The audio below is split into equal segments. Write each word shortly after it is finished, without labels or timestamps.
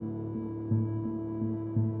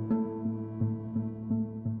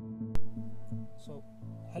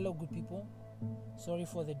Sorry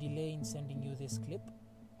for the delay in sending you this clip.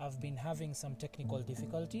 I've been having some technical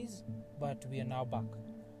difficulties, but we are now back.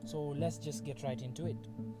 So let's just get right into it.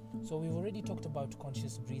 So we've already talked about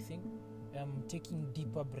conscious breathing, taking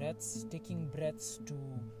deeper breaths, taking breaths to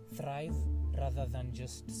thrive rather than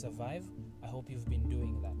just survive. I hope you've been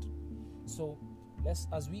doing that. So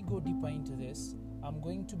as we go deeper into this, I'm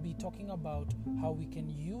going to be talking about how we can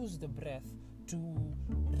use the breath to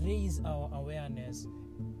raise our awareness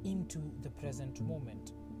into the present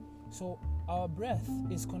moment. So our breath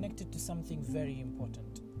is connected to something very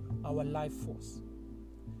important, our life force.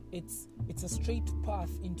 It's a straight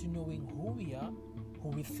path into knowing who we are, who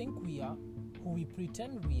we think we are, who we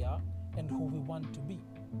pretend we are, and who we want to be.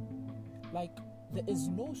 Like, there is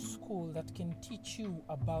no school that can teach you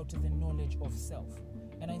about the knowledge of self.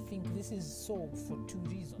 And I think this is so for two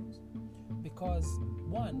reasons. Because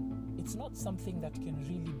one, it's not something that can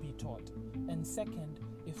really be taught. And second,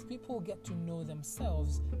 if people get to know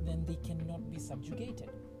themselves, then they cannot be subjugated.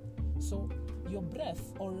 So your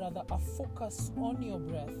breath, or rather a focus on your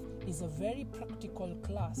breath, is a very practical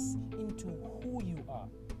class into who you are.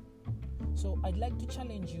 So I'd like to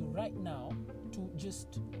challenge you right now to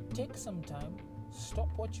just take some time, stop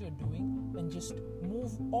what you're doing, and just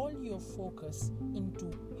move all your focus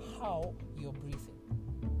into how you're breathing.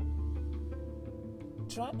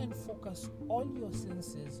 Try and focus all your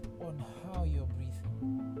senses on how you're breathing.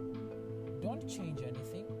 Don't change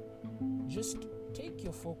anything. Just take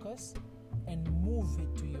your focus and move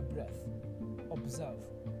it to your breath. Observe.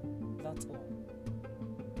 That's all.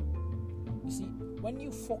 You see, when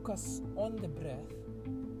you focus on the breath,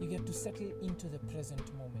 you get to settle into the present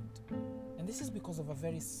moment. And this is because of a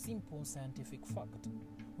very simple scientific fact.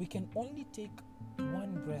 We can only take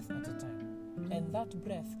one breath at a time. And that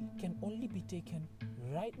breath can only be taken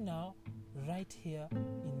right now, right here,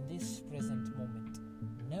 in this present moment.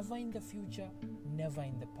 Never in the future, never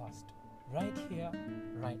in the past. Right here,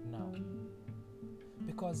 right now.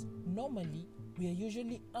 Because normally, we are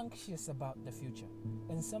usually anxious about the future.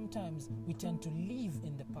 And sometimes we tend to live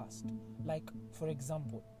in the past. Like, for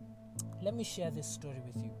example, let me share this story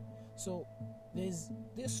with you. So, there's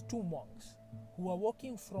two monks who are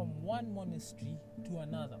walking from one monastery to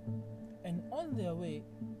another. And on their way,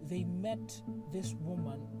 they met this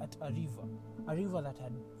woman at a river that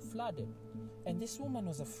had flooded. And this woman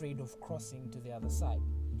was afraid of crossing to the other side.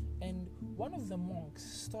 And one of the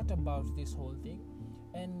monks thought about this whole thing.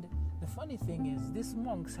 And the funny thing is, these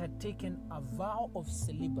monks had taken a vow of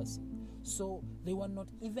celibacy. So they were not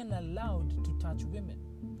even allowed to touch women.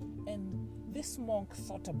 And this monk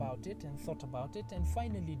thought about it and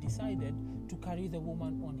finally decided to carry the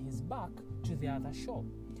woman on his back to the other shore.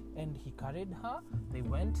 And he carried her, they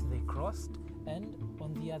crossed, and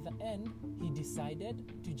on the other end, he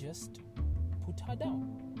decided to just put her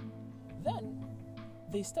down. Then,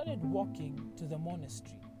 they started walking to the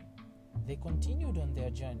monastery. They continued on their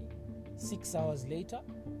journey. 6 hours later,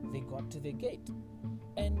 they got to the gate.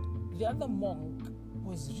 And the other monk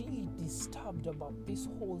was really disturbed about this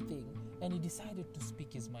whole thing, and he decided to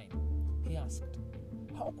speak his mind. He asked,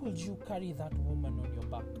 "How could you carry that woman on your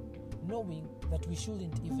back, knowing that we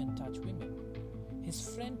shouldn't even touch women?" His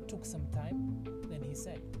friend took some time, then he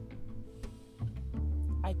said,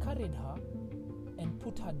 "I carried her and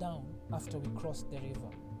put her down after we crossed the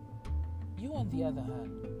river. You, on the other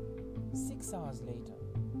hand, 6 hours later,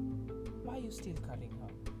 why are you still carrying her?"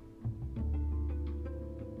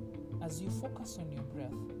 As you focus on your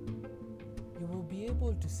breath, you will be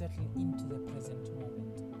able to settle into the present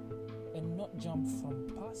moment and not jump from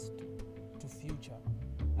past to future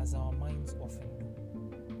as our minds often do.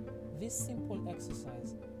 This simple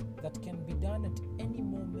exercise that can be done at any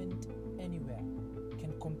moment, anywhere,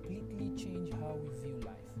 can completely change how we view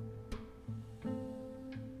life.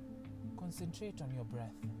 Concentrate on your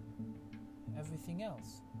breath. Everything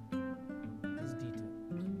else is detail.